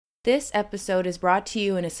This episode is brought to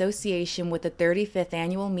you in association with the 35th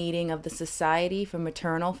Annual Meeting of the Society for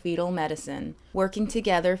Maternal Fetal Medicine, working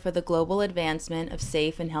together for the global advancement of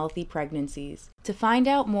safe and healthy pregnancies. To find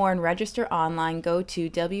out more and register online, go to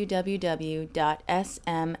www.smfm.org.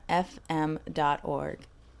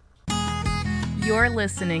 You're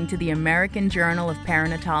listening to the American Journal of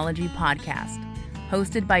Perinatology podcast.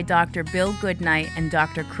 Hosted by Dr. Bill Goodnight and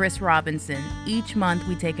Dr. Chris Robinson, each month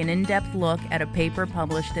we take an in-depth look at a paper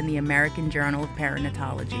published in the American Journal of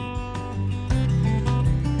Perinatology.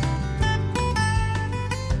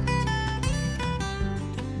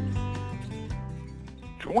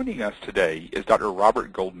 Joining us today is Dr.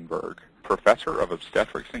 Robert Goldenberg, Professor of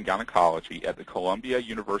Obstetrics and Gynecology at the Columbia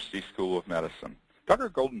University School of Medicine. Dr.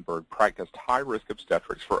 Goldenberg practiced high-risk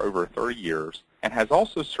obstetrics for over 30 years and has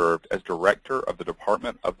also served as Director of the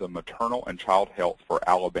Department of the Maternal and Child Health for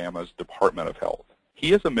Alabama's Department of Health.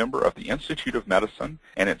 He is a member of the Institute of Medicine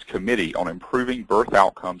and its Committee on Improving Birth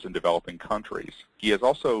Outcomes in Developing Countries. He has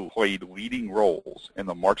also played leading roles in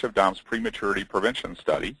the March of Dimes Prematurity Prevention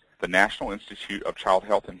Study, the National Institute of Child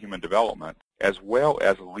Health and Human Development, as well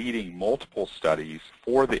as leading multiple studies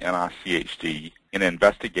for the NICHD in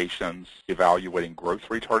investigations evaluating growth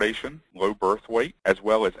retardation, low birth weight, as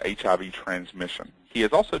well as HIV transmission. He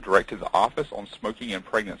has also directed the Office on Smoking and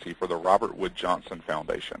Pregnancy for the Robert Wood Johnson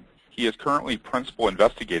Foundation. He is currently principal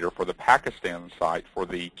investigator for the Pakistan site for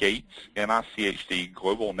the Gates NICHD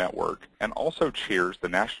Global Network and also chairs the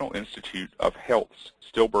National Institute of Health's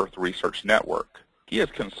Stillbirth Research Network. He has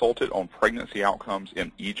consulted on pregnancy outcomes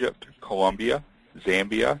in Egypt, Colombia,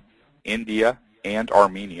 Zambia, India, and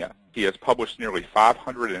Armenia. He has published nearly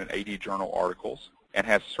 580 journal articles and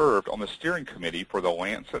has served on the steering committee for the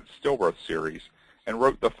Lancet Stillbirth series and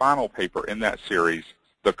wrote the final paper in that series,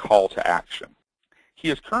 The Call to Action. He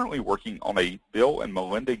is currently working on a Bill and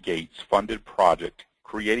Melinda Gates funded project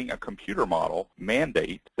creating a computer model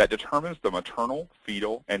mandate that determines the maternal,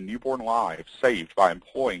 fetal, and newborn lives saved by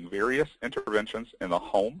employing various interventions in the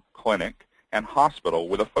home, clinic, and hospital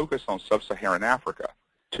with a focus on sub-Saharan Africa.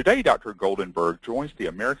 Today, Dr. Goldenberg joins the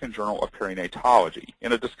American Journal of Perinatology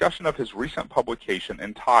in a discussion of his recent publication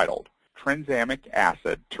entitled Tranexamic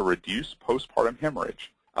Acid to Reduce Postpartum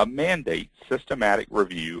Hemorrhage, a mandate, systematic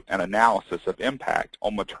review, and analysis of impact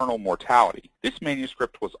on maternal mortality. This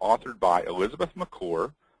manuscript was authored by Elizabeth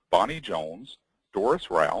McClure, Bonnie Jones, Doris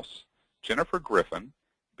Rouse, Jennifer Griffin,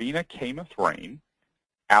 Bina Kamath-Rain,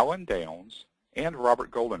 Alan Downs, and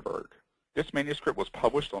Robert Goldenberg. This manuscript was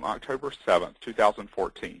published on October 7,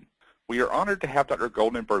 2014. We are honored to have Dr.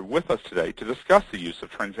 Goldenberg with us today to discuss the use of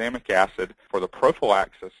tranexamic acid for the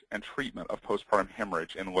prophylaxis and treatment of postpartum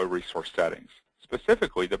hemorrhage in low-resource settings.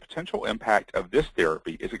 Specifically, the potential impact of this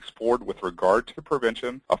therapy is explored with regard to the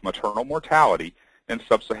prevention of maternal mortality in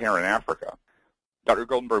sub-Saharan Africa. Dr.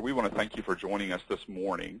 Goldenberg, we want to thank you for joining us this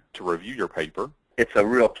morning to review your paper. It's a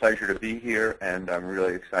real pleasure to be here, and I'm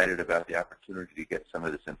really excited about the opportunity to get some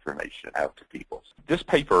of this information out to people. This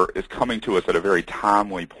paper is coming to us at a very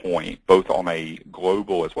timely point, both on a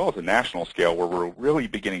global as well as a national scale, where we're really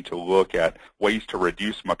beginning to look at ways to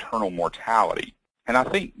reduce maternal mortality. And I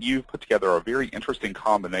think you've put together a very interesting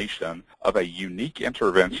combination of a unique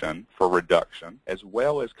intervention for reduction, as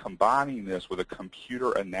well as combining this with a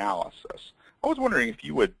computer analysis. I was wondering if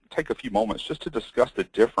you would take a few moments just to discuss the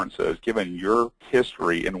differences, given your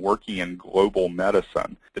history in working in global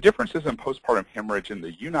medicine, the differences in postpartum hemorrhage in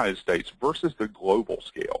the United States versus the global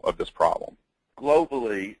scale of this problem.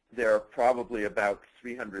 Globally, there are probably about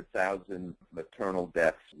 300,000 maternal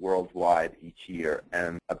deaths worldwide each year,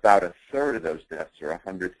 and about a third of those deaths, or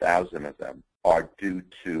 100,000 of them, are due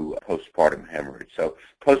to postpartum hemorrhage. So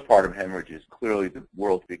postpartum hemorrhage is clearly the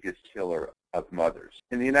world's biggest killer of mothers.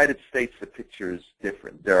 In the United States, the picture is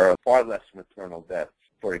different. There are far less maternal deaths.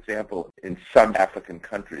 For example, in some African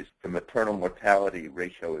countries, the maternal mortality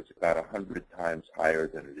ratio is about 100 times higher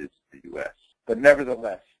than it is in the U.S. But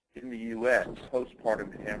nevertheless, in the U.S.,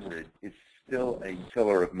 postpartum hemorrhage is still a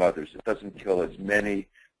killer of mothers. It doesn't kill as many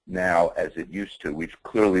now as it used to. We've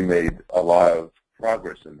clearly made a lot of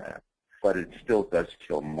progress in that, but it still does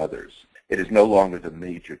kill mothers. It is no longer the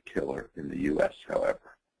major killer in the U.S., however.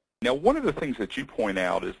 Now, one of the things that you point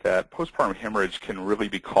out is that postpartum hemorrhage can really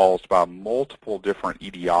be caused by multiple different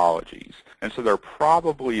etiologies. And so there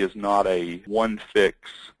probably is not a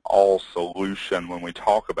one-fix-all solution when we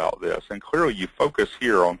talk about this. And clearly you focus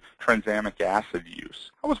here on tranexamic acid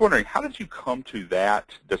use. I was wondering, how did you come to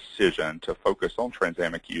that decision to focus on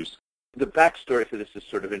tranexamic use? The backstory for this is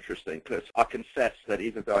sort of interesting because I'll confess that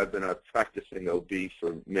even though I've been a practicing OB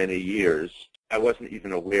for many years, I wasn't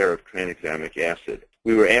even aware of tranexamic acid.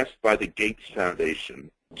 We were asked by the Gates Foundation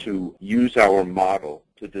to use our model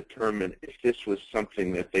to determine if this was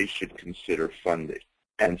something that they should consider funding.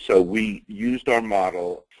 And so we used our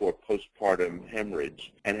model for postpartum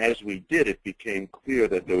hemorrhage, and as we did, it became clear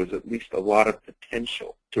that there was at least a lot of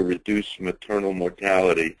potential to reduce maternal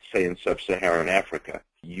mortality, say in sub-Saharan Africa,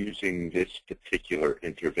 using this particular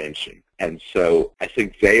intervention. And so I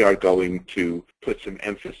think they are going to put some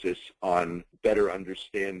emphasis on better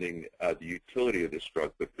understanding the utility of this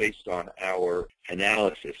drug, but based on our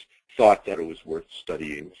analysis, thought that it was worth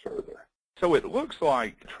studying further. So it looks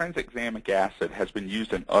like tranexamic acid has been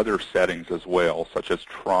used in other settings as well, such as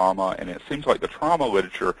trauma, and it seems like the trauma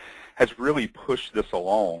literature has really pushed this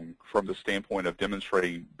along from the standpoint of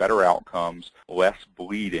demonstrating better outcomes, less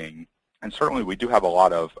bleeding, and certainly we do have a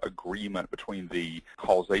lot of agreement between the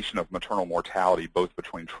causation of maternal mortality, both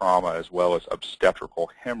between trauma as well as obstetrical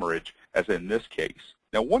hemorrhage, as in this case.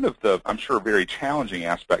 Now, one of the, I'm sure, very challenging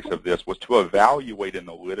aspects of this was to evaluate in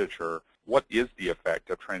the literature what is the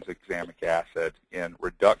effect of tranexamic acid in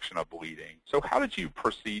reduction of bleeding. So how did you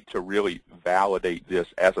proceed to really validate this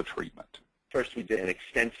as a treatment? First, we did an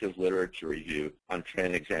extensive literature review on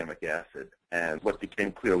tranexamic acid, and what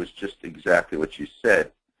became clear was just exactly what you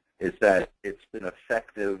said, is that it's been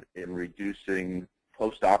effective in reducing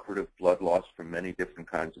post-operative blood loss from many different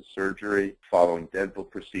kinds of surgery, following dental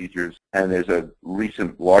procedures, and there's a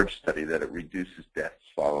recent large study that it reduces deaths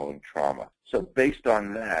following trauma. So based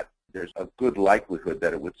on that, there's a good likelihood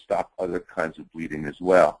that it would stop other kinds of bleeding as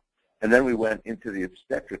well. And then we went into the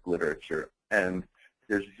obstetric literature, and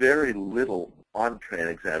there's very little on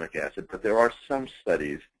tranexamic acid, but there are some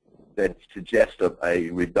studies that suggest a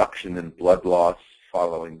reduction in blood loss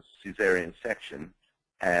following cesarean section,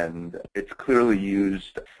 and it's clearly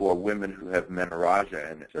used for women who have Hemorrhage,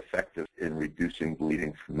 and it's effective in reducing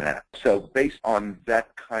bleeding from that. So based on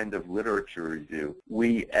that kind of literature review,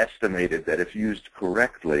 we estimated that if used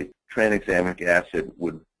correctly, tranexamic acid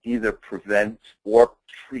would either prevent or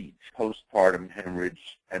treat postpartum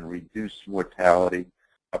hemorrhage and reduce mortality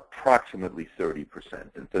approximately 30%.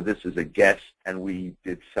 And so this is a guess, and we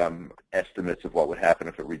did some estimates of what would happen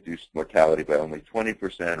if it reduced mortality by only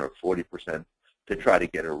 20% or 40%. To try to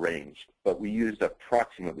get a range, but we used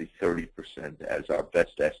approximately 30% as our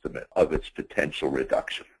best estimate of its potential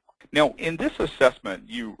reduction. Now, in this assessment,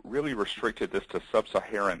 you really restricted this to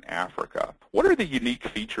sub-Saharan Africa. What are the unique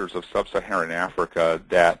features of sub-Saharan Africa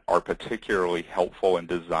that are particularly helpful in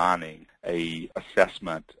designing an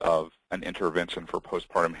assessment of an intervention for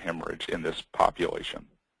postpartum hemorrhage in this population?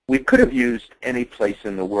 We could have used any place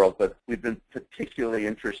in the world, but we've been particularly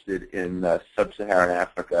interested in sub-Saharan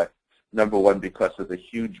Africa. Number one, because of the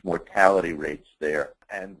huge mortality rates there.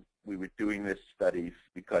 And we were doing this study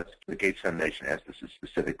because the Gates Foundation asked us a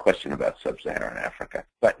specific question about sub-Saharan Africa.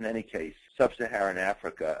 But in any case, sub-Saharan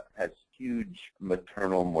Africa has huge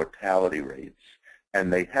maternal mortality rates.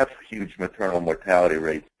 And they have huge maternal mortality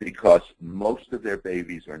rates because most of their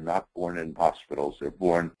babies are not born in hospitals. They're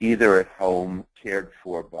born either at home, cared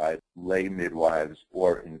for by lay midwives,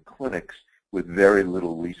 or in clinics with very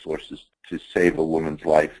little resources to save a woman's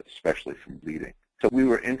life, especially from bleeding. So we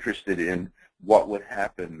were interested in what would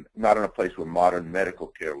happen, not in a place where modern medical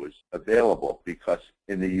care was available, because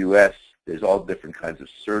in the U.S. there's all different kinds of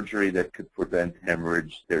surgery that could prevent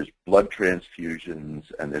hemorrhage, there's blood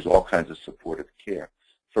transfusions, and there's all kinds of supportive care.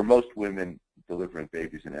 For most women delivering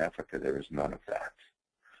babies in Africa, there is none of that.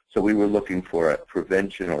 So we were looking for a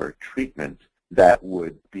prevention or a treatment that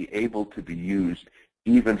would be able to be used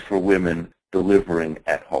even for women delivering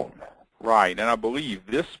at home. Right, and I believe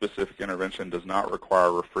this specific intervention does not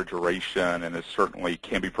require refrigeration, and it certainly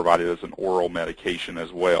can be provided as an oral medication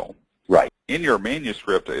as well. Right. In your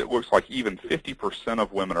manuscript, it looks like even 50%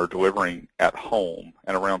 of women are delivering at home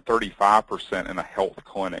and around 35% in a health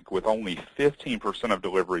clinic, with only 15% of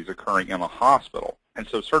deliveries occurring in a hospital. And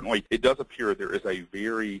so certainly it does appear there is a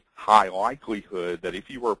very high likelihood that if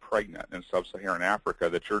you were pregnant in sub-Saharan Africa,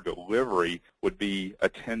 that your delivery would be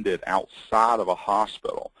attended outside of a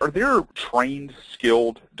hospital. Are there trained,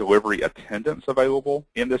 skilled delivery attendants available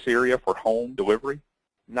in this area for home delivery?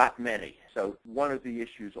 Not many. So one of the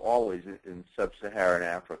issues always in sub-Saharan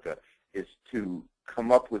Africa is to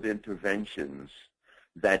come up with interventions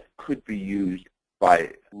that could be used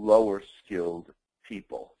by lower skilled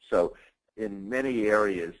people. So in many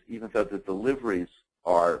areas, even though the deliveries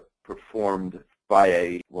are performed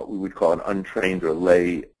by what we would call an untrained or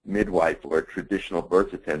lay midwife or a traditional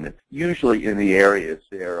birth attendant, usually in the areas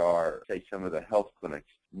there are, say, some of the health clinics,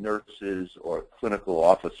 nurses or clinical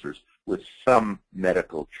officers with some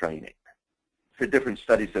medical training. For different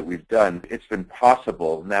studies that we've done, it's been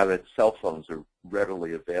possible, now that cell phones are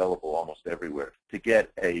readily available almost everywhere, to get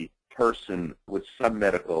a person with some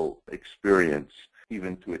medical experience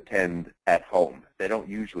even to attend at home. They don't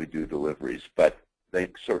usually do deliveries, but they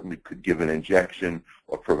certainly could give an injection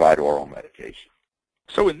or provide oral medication.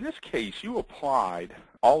 So in this case, you applied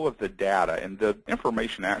all of the data, and the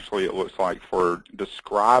information actually, it looks like, for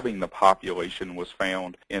describing the population was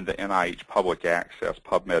found in the NIH Public Access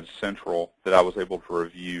PubMed Central that I was able to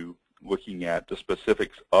review, looking at the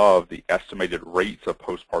specifics of the estimated rates of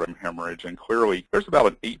postpartum hemorrhage. And clearly, there's about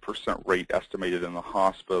an 8% rate estimated in the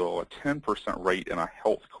hospital, a 10% rate in a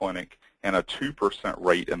health clinic, and a 2%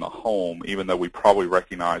 rate in the home, even though we probably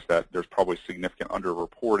recognize that there's probably significant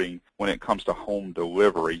underreporting when it comes to home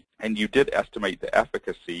delivery. And you did estimate the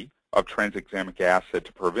efficacy of tranexamic acid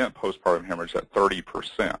to prevent postpartum hemorrhage at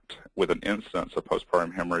 30%, with an incidence of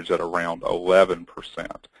postpartum hemorrhage at around 11%.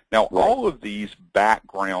 Now, all of these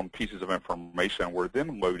background pieces of information were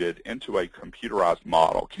then loaded into a computerized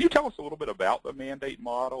model. Can you tell us a little bit about the mandate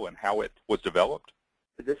model and how it was developed?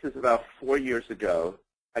 This is about 4 years ago.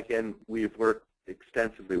 Again, we've worked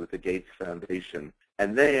extensively with the Gates Foundation,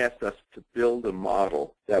 and they asked us to build a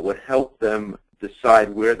model that would help them decide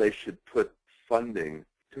where they should put funding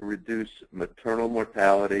to reduce maternal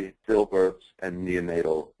mortality, stillbirths, and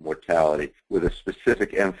neonatal mortality, with a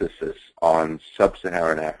specific emphasis on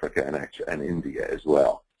sub-Saharan Africa and India as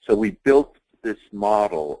well. So we built this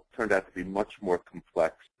model. Turned out to be much more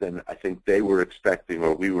complex than I think they were expecting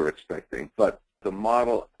or we were expecting, but the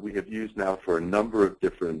model we have used now for a number of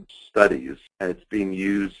different studies, and it's being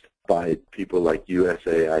used by people like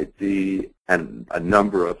USAID and a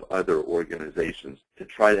number of other organizations to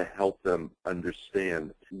try to help them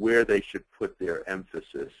understand where they should put their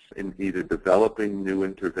emphasis in either developing new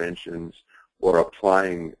interventions or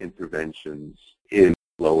applying interventions in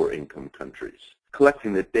lower income countries.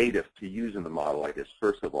 Collecting the data to use in the model, I guess,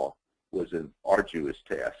 first of all, was an arduous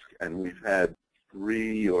task, and we've had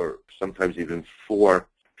 3 or sometimes even 4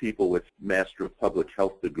 people with Master of Public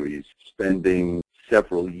Health degrees spending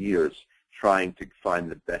several years trying to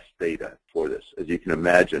find the best data for this. As you can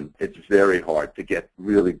imagine, it's very hard to get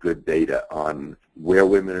really good data on where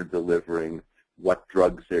women are delivering, what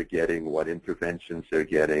drugs they're getting, what interventions they're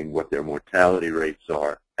getting, what their mortality rates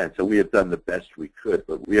are. And so we have done the best we could,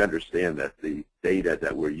 but we understand that the data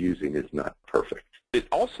that we're using is not perfect. It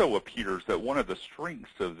also appears that one of the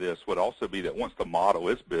strengths of this would also be that once the model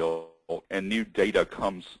is built and new data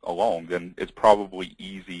comes along, then it's probably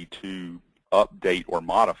easy to update or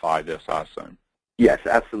modify this, I assume. Yes,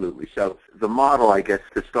 absolutely. So the model, I guess,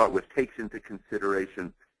 to start with, takes into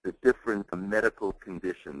consideration the different medical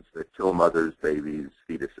conditions that kill mothers, babies,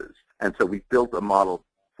 fetuses. And so we built a model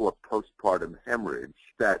for postpartum hemorrhage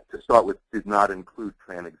that, to start with, did not include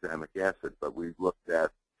tranexamic acid, but we looked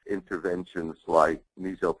at interventions like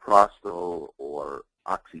misoprostol or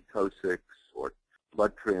oxytocin or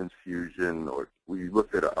blood transfusion, or we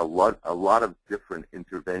looked at a lot of different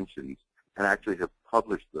interventions and actually have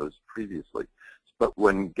published those previously. But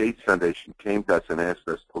when Gates Foundation came to us and asked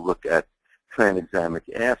us to look at tranexamic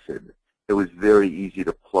acid, it was very easy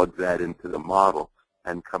to plug that into the model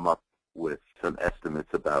and come up with some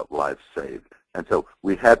estimates about lives saved. And so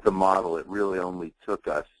we had the model. It really only took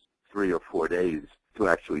us 3 or 4 days to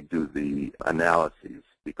actually do the analyses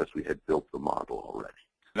because we had built the model already.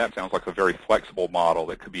 That sounds like a very flexible model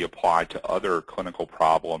that could be applied to other clinical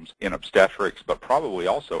problems in obstetrics, but probably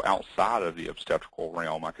also outside of the obstetrical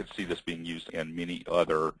realm. I could see this being used in many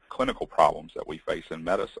other clinical problems that we face in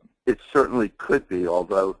medicine. It certainly could be,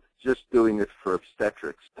 although just doing it for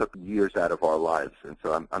obstetrics took years out of our lives, and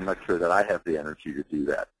so I'm not sure that I have the energy to do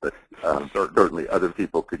that, but certainly other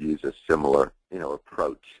people could use a similar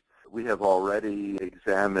approach. We have already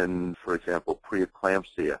examined, for example,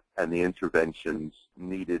 preeclampsia and the interventions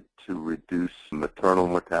needed to reduce maternal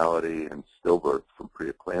mortality and stillbirth from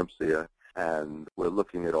preeclampsia. And we're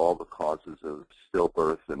looking at all the causes of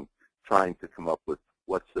stillbirth and trying to come up with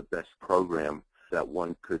what's the best program that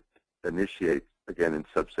one could initiate, again, in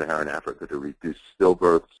sub-Saharan Africa to reduce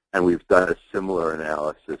stillbirths. And we've done a similar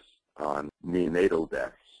analysis on neonatal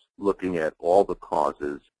deaths, looking at all the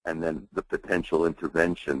causes and then the potential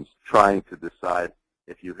interventions, trying to decide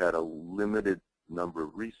if you had a limited number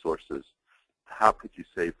of resources, how could you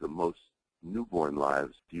save the most newborn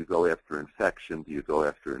lives? Do you go after infection? Do you go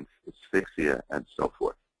after asphyxia? And so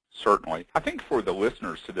forth. Certainly. I think for the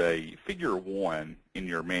listeners today, Figure 1 in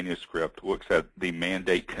your manuscript looks at the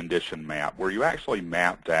mandate condition map, where you actually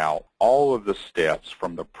mapped out all of the steps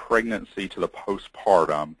from the pregnancy to the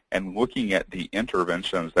postpartum and looking at the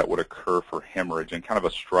interventions that would occur for hemorrhage in kind of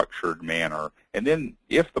a structured manner. And then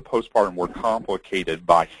if the postpartum were complicated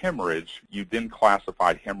by hemorrhage, you then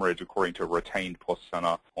classified hemorrhage according to retained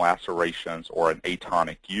placenta, lacerations, or an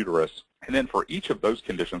atonic uterus. And then for each of those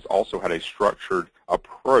conditions also had a structured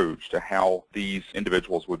approach to how these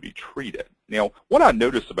individuals would be treated. Now, what I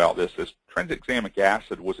noticed about this is tranexamic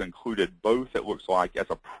acid was included both, it looks like, as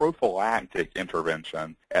a prophylactic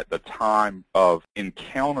intervention at the time of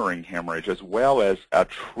encountering hemorrhage as well as a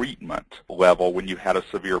treatment level when you had a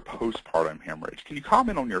severe postpartum hemorrhage. Can you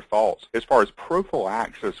comment on your thoughts as far as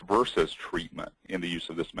prophylaxis versus treatment in the use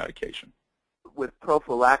of this medication? With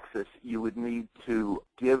prophylaxis, you would need to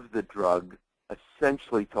give the drug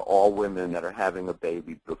essentially to all women that are having a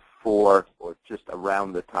baby before or just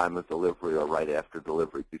around the time of delivery or right after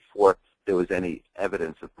delivery, before there was any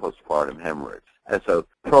evidence of postpartum hemorrhage. And so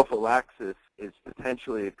prophylaxis is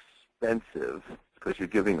potentially expensive because you're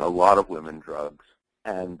giving a lot of women drugs,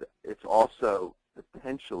 and it's also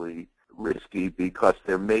potentially risky because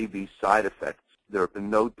there may be side effects. There have been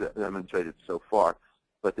no demonstrated so far,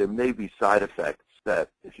 but there may be side effects that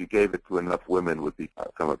if you gave it to enough women would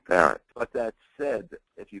become apparent. But that said,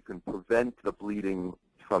 if you can prevent the bleeding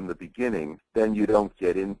from the beginning, then you don't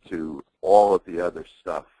get into all of the other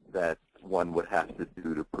stuff that one would have to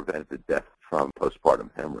do to prevent the death from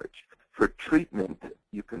postpartum hemorrhage. For treatment,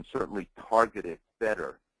 you can certainly target it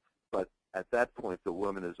better, but at that point the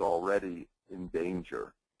woman is already in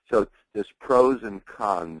danger. So there's pros and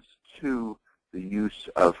cons to the use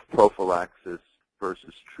of prophylaxis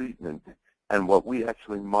versus treatment, and what we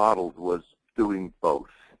actually modeled was doing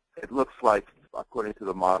both. It looks like, according to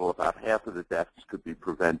the model, about half of the deaths could be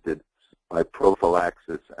prevented by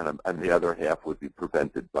prophylaxis, and the other half would be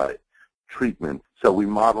prevented by treatment. So we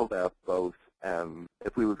modeled out both, and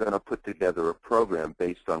if we were going to put together a program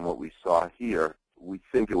based on what we saw here, we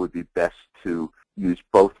think it would be best to use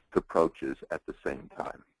both approaches at the same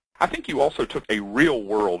time. I think you also took a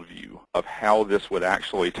real-world view of how this would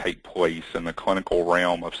actually take place in the clinical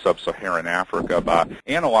realm of sub-Saharan Africa by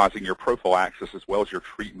analyzing your prophylaxis as well as your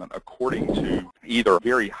treatment according to either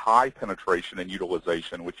very high penetration and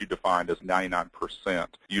utilization, which you defined as 99%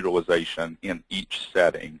 utilization in each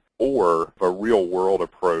setting, or a real-world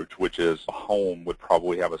approach, which is a home would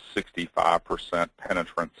probably have a 65%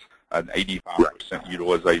 penetrance, an 85%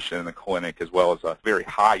 utilization in the clinic, as well as a very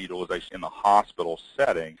high utilization in the hospital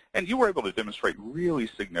setting. And you were able to demonstrate really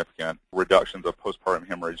significant reductions of postpartum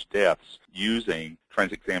hemorrhage deaths using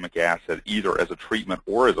tranexamic acid either as a treatment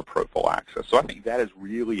or as a prophylaxis. So I think that is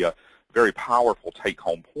really a very powerful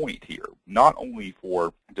take-home point here, not only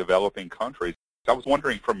for developing countries. I was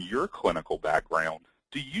wondering, from your clinical background,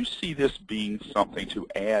 do you see this being something to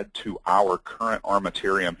add to our current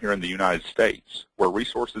armamentarium here in the United States, where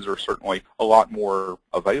resources are certainly a lot more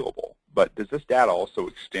available? But does this data also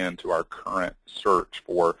extend to our current search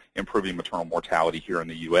for improving maternal mortality here in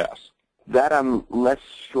the U.S.? That I'm less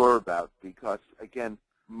sure about because, again,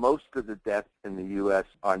 most of the deaths in the U.S.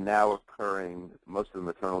 are now occurring, most of the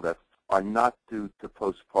maternal deaths are not due to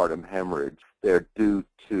postpartum hemorrhage. They're due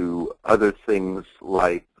to other things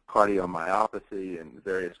like cardiomyopathy and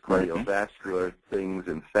various cardiovascular things,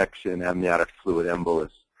 infection, amniotic fluid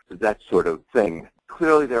embolus, that sort of thing.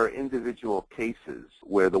 Clearly there are individual cases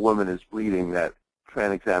where the woman is bleeding that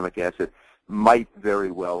tranexamic acid might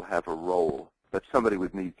very well have a role, but somebody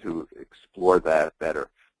would need to explore that better.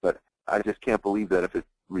 But I just can't believe that if it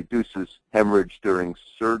reduces hemorrhage during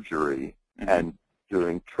surgery and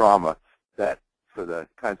during trauma, that for the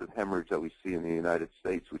kinds of hemorrhage that we see in the United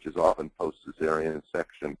States, which is often post-cesarean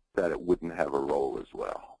section, that it wouldn't have a role as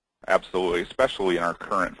well. Absolutely, especially in our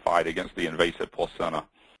current fight against the invasive placenta.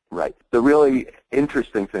 Right. The really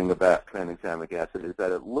interesting thing about tranexamic acid is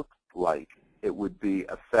that it looks like it would be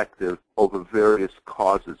effective over various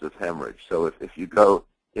causes of hemorrhage. So if you go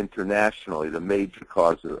internationally, the major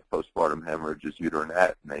cause of postpartum hemorrhage is uterine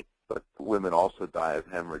atony, but women also die of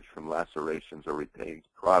hemorrhage from lacerations or retained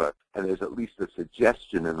product. And there's at least a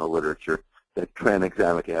suggestion in the literature that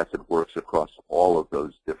tranexamic acid works across all of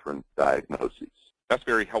those different diagnoses. That's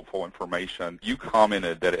very helpful information. You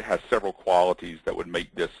commented that it has several qualities that would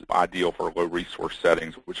make this ideal for low-resource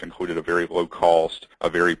settings, which included a very low cost, a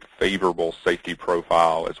very favorable safety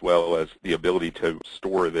profile, as well as the ability to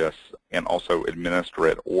store this and also administer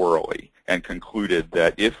it orally, and concluded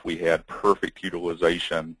that if we had perfect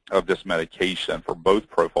utilization of this medication for both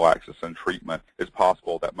prophylaxis and treatment, it's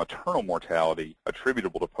possible that maternal mortality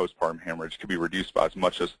attributable to postpartum hemorrhage could be reduced by as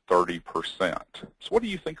much as 30%. So what do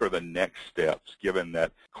you think are the next steps, given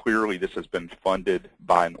that clearly this has been funded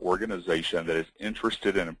by an organization that is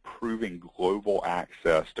interested in improving global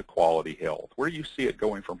access to quality health? Where do you see it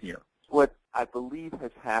going from here? What I believe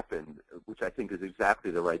has happened, which I think is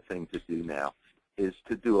exactly the right thing to do now, is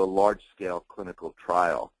to do a large-scale clinical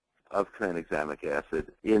trial of tranexamic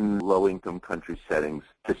acid in low-income country settings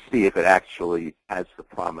to see if it actually has the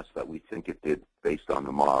promise that we think it did based on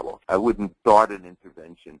the model. I wouldn't start an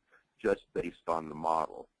intervention just based on the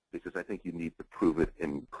model, because I think you need to prove it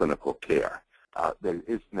in clinical care. There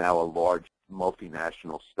is now a large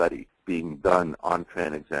multinational study being done on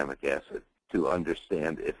tranexamic acid to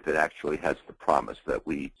understand if it actually has the promise that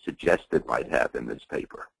we suggest it might have in this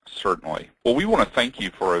paper. Certainly. Well, we want to thank you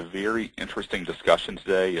for a very interesting discussion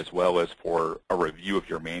today, as well as for a review of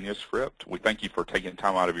your manuscript. We thank you for taking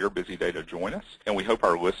time out of your busy day to join us, and we hope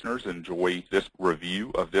our listeners enjoy this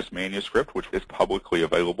review of this manuscript, which is publicly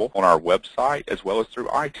available on our website as well as through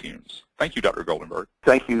iTunes. Thank you, Dr. Goldenberg.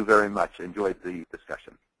 Thank you very much. Enjoyed the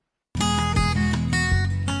discussion.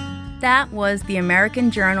 That was the American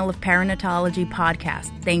Journal of Perinatology podcast.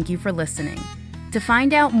 Thank you for listening. To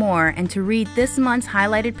find out more and to read this month's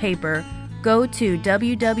highlighted paper, go to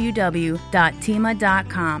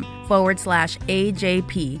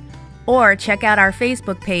www.tema.com/AJP or check out our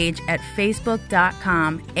Facebook page at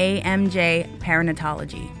facebook.com/AMJ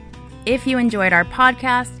Perinatology. If you enjoyed our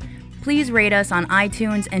podcast, please rate us on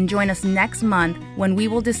iTunes and join us next month when we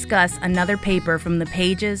will discuss another paper from the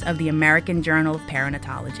pages of the American Journal of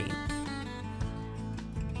Perinatology.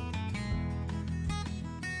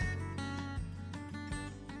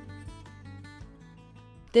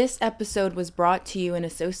 This episode was brought to you in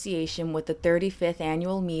association with the 35th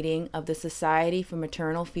Annual Meeting of the Society for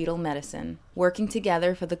Maternal Fetal Medicine, working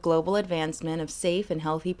together for the global advancement of safe and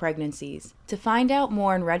healthy pregnancies. To find out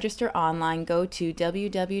more and register online, go to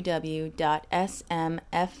www.smfm.org.